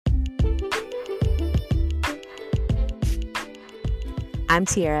I'm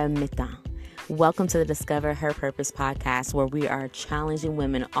Tiara Mitan. Welcome to the Discover H.E.R Purpose podcast, where we are challenging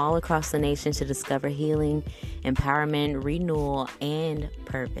women all across the nation to discover healing, empowerment, renewal, and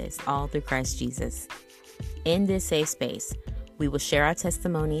purpose, all through Christ Jesus. In this safe space, we will share our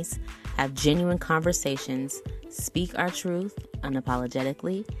testimonies, have genuine conversations, speak our truth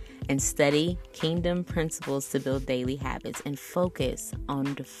unapologetically, and study kingdom principles to build daily habits and focus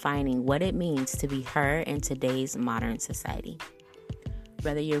on defining what it means to be her in today's modern society.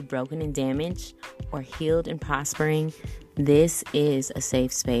 Whether you're broken and damaged or healed and prospering, this is a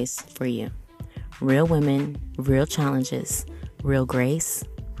safe space for you. Real women, real challenges, real grace,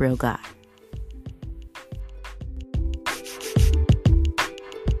 real God.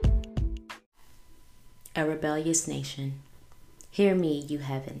 A rebellious nation. Hear me, you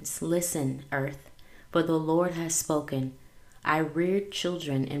heavens. Listen, earth. For the Lord has spoken. I reared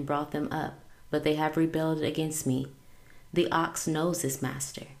children and brought them up, but they have rebelled against me. The ox knows his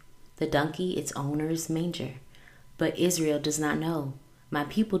master, the donkey its owner's manger. But Israel does not know. My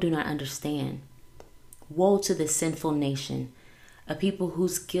people do not understand. Woe to this sinful nation, a people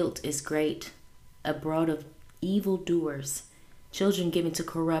whose guilt is great, a brood of evildoers, children given to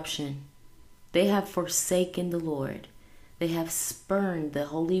corruption. They have forsaken the Lord. They have spurned the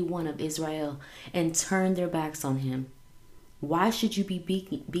Holy One of Israel and turned their backs on him. Why should you be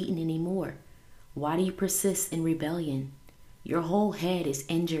beaten anymore? Why do you persist in rebellion? Your whole head is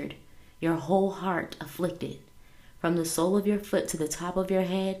injured, your whole heart afflicted. From the sole of your foot to the top of your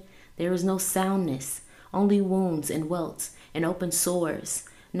head, there is no soundness, only wounds and welts and open sores,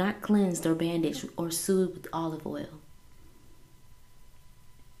 not cleansed or bandaged or soothed with olive oil.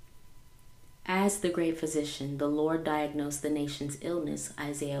 As the great physician, the Lord diagnosed the nation's illness,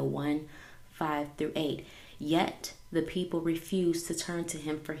 Isaiah 1:5-8. Yet the people refused to turn to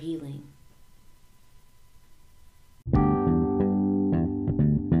him for healing.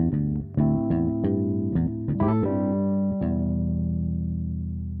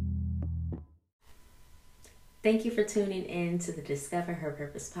 Thank you for tuning in to the Discover H.E.R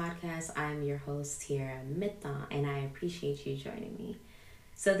Purpose podcast. I'm your host, Tiara Mitan, and I appreciate you joining me.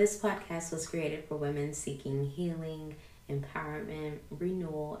 So this podcast was created for women seeking healing, empowerment,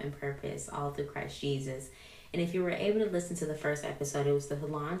 renewal, and purpose, all through Christ Jesus. And if you were able to listen to the first episode, it was the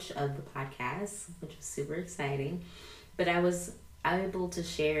launch of the podcast, which was super exciting. But I was able to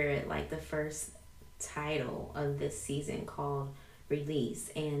share the first title of this season called Release.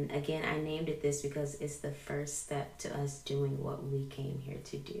 And again, I named it this because it's the first step to us doing what we came here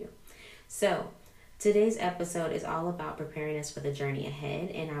to do. So today's episode is all about preparing us for the journey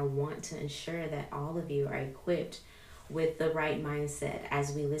ahead, and I want to ensure that all of you are equipped with the right mindset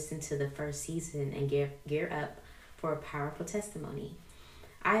as we listen to the first season and gear up for a powerful testimony.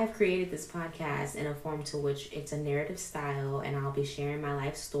 I have created this podcast in a form to which it's a narrative style, and I'll be sharing my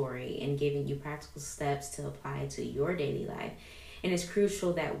life story and giving you practical steps to apply to your daily life. And it's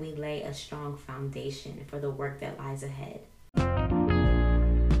crucial that we lay a strong foundation for the work that lies ahead.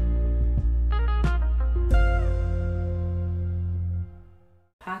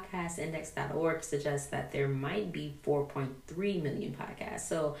 Podcastindex.org suggests that there might be 4.3 million podcasts.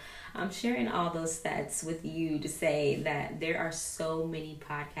 So I'm sharing all those stats with you to say that there are so many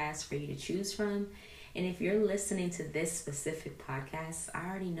podcasts for you to choose from. And if you're listening to this specific podcast, I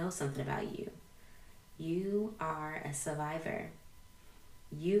already know something about you. You are a survivor.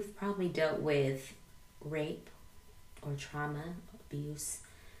 You've probably dealt with rape or trauma, abuse,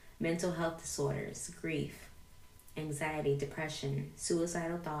 mental health disorders, grief, anxiety, depression,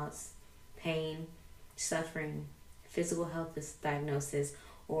 suicidal thoughts, pain, suffering, physical health diagnosis,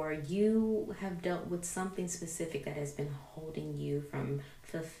 or you have dealt with something specific that has been holding you from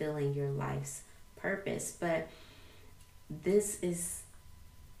fulfilling your life's purpose. But this is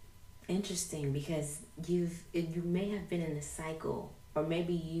interesting because you may have been in a cycle, or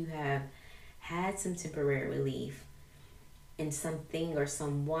maybe you have had some temporary relief in something or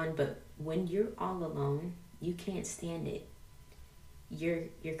someone, but when you're all alone, you can't stand it. Your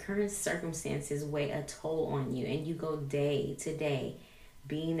current circumstances weigh a toll on you, and you go day to day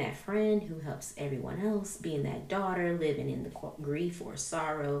being that friend who helps everyone else, being that daughter living in the grief or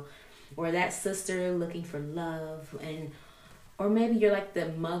sorrow, or that sister looking for love, or maybe you're like the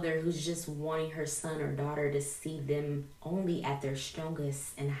mother who's just wanting her son or daughter to see them only at their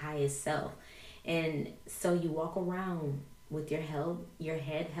strongest and highest self. And so you walk around with your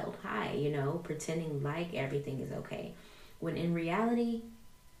head held high, pretending like everything is okay. When in reality,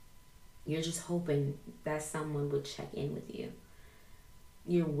 you're just hoping that someone would check in with you.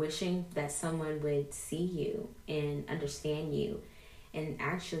 You're wishing that someone would see you and understand you and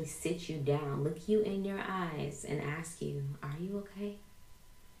actually sit you down, look you in your eyes and ask you, are you okay?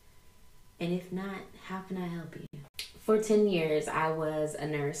 And if not, how can I help you? For 10 years, I was a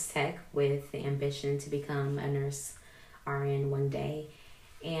nurse tech with the ambition to become a nurse RN one day.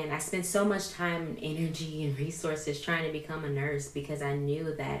 And I spent so much time, energy, and resources trying to become a nurse because I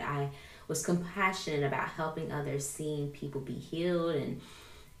knew that I was compassionate about helping others, seeing people be healed. And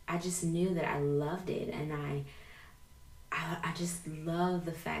I just knew that I loved it. And I just love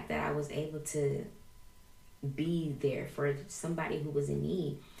the fact that I was able to be there for somebody who was in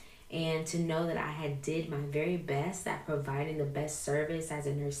need. And to know that I had did my very best at providing the best service as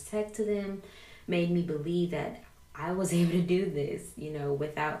a nurse tech to them made me believe that I was able to do this,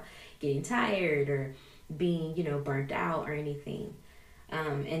 without getting tired or being, burnt out or anything.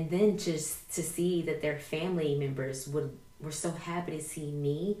 And then just to see that their family members were so happy to see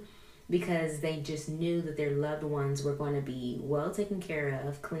me because they just knew that their loved ones were going to be well taken care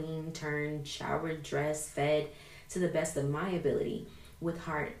of, clean, turned, showered, dressed, fed to the best of my ability with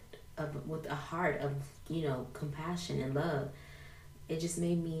a heart of compassion and love. It just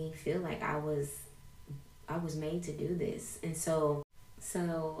made me feel like I was made to do this. And so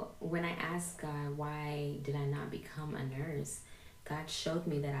when I asked God, why did I not become a nurse, God showed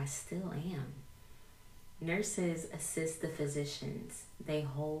me that I still am. Nurses assist the physicians. They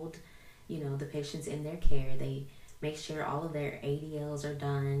hold the patients in their care. They make sure all of their ADLs are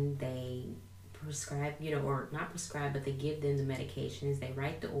done. They prescribe, or not prescribe, but they give them the medications. They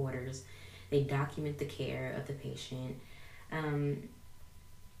write the orders. They document the care of the patient.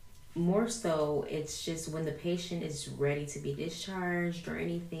 More so, it's just when the patient is ready to be discharged or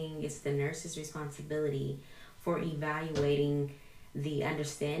anything, it's the nurse's responsibility for evaluating the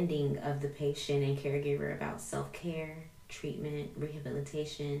understanding of the patient and caregiver about self-care, treatment,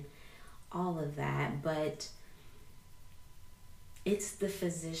 rehabilitation, all of that. But it's the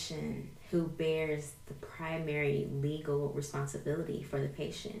physician who bears the primary legal responsibility for the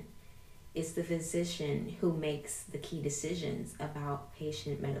patient. It's the physician who makes the key decisions about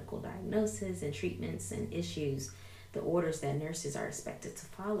patient medical diagnosis and treatments and issues, the orders that nurses are expected to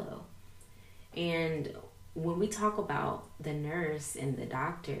follow. And when we talk about the nurse and the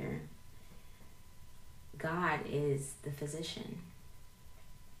doctor, God is the physician.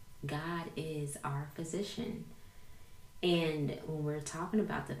 God is our physician. And when we're talking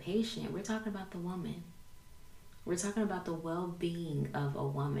about the patient, we're talking about the woman. We're talking about the well-being of a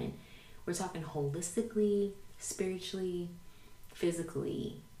woman. We're talking holistically, spiritually,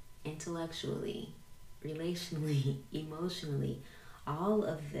 physically, intellectually, relationally, emotionally, all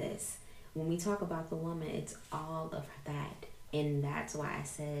of this. When we talk about the woman, it's all of that. And that's why I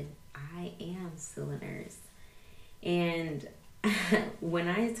said, I am still a nurse. And when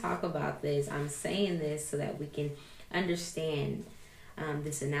I talk about this, I'm saying this so that we can understand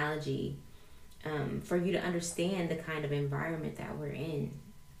this analogy, for you to understand the kind of environment that we're in.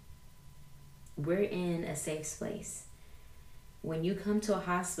 We're in a safe place. When you come to a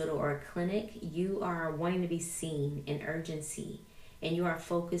hospital or a clinic, you are wanting to be seen in urgency, and you are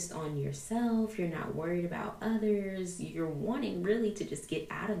focused on yourself. You're not worried about others. You're wanting really to just get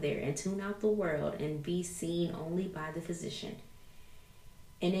out of there and tune out the world and be seen only by the physician.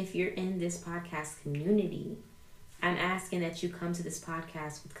 And if you're in this podcast community, I'm asking that you come to this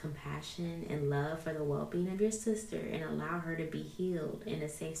podcast with compassion and love for the well-being of your sister and allow her to be healed in a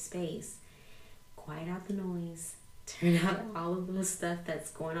safe space. Quiet out the noise. Turn out all of the stuff that's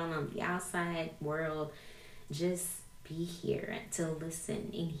going on the outside world. Just be here to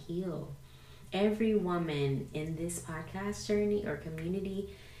listen and heal. Every woman in this podcast journey or community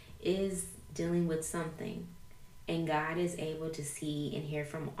is dealing with something. And God is able to see and hear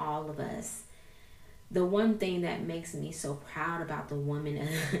from all of us. The one thing that makes me so proud about the women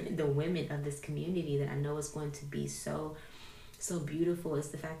of this community that I know is going to be so beautiful is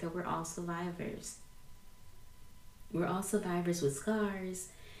the fact that we're all survivors. We're all survivors with scars,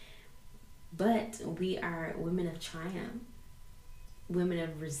 but we are women of triumph, women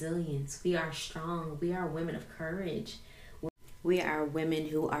of resilience. We are strong. We are women of courage. We are women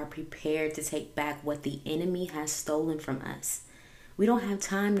who are prepared to take back what the enemy has stolen from us. We don't have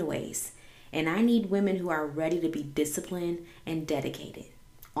time to waste. And I need women who are ready to be disciplined and dedicated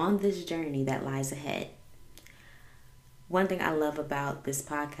on this journey that lies ahead. One thing I love about this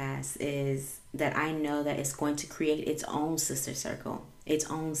podcast is that I know that it's going to create its own sister circle, its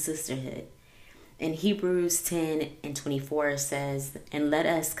own sisterhood. In Hebrews 10:24 says, "And let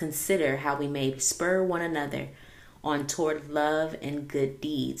us consider how we may spur one another on toward love and good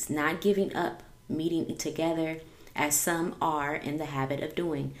deeds, not giving up meeting together as some are in the habit of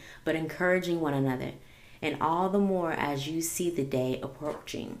doing, but encouraging one another, and all the more as you see the day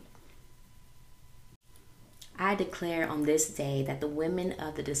approaching." I declare on this day that the women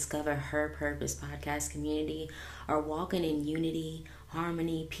of the Discover Her Purpose podcast community are walking in unity,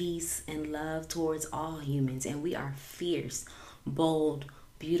 harmony, peace, and love towards all humans. And we are fierce, bold,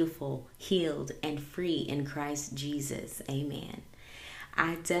 beautiful, healed, and free in Christ Jesus. Amen.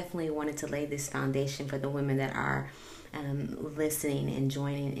 I definitely wanted to lay this foundation for the women that are listening and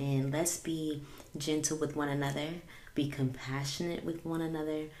joining in. Let's be gentle with one another. Be compassionate with one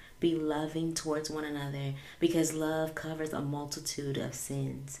another. Be loving towards one another, because love covers a multitude of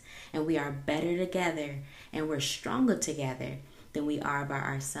sins. And we are better together, and we're stronger together than we are by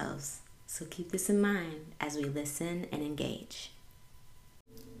ourselves. So keep this in mind as we listen and engage.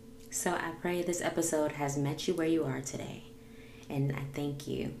 So I pray this episode has met you where you are today. And I thank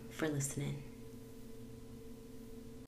you for listening.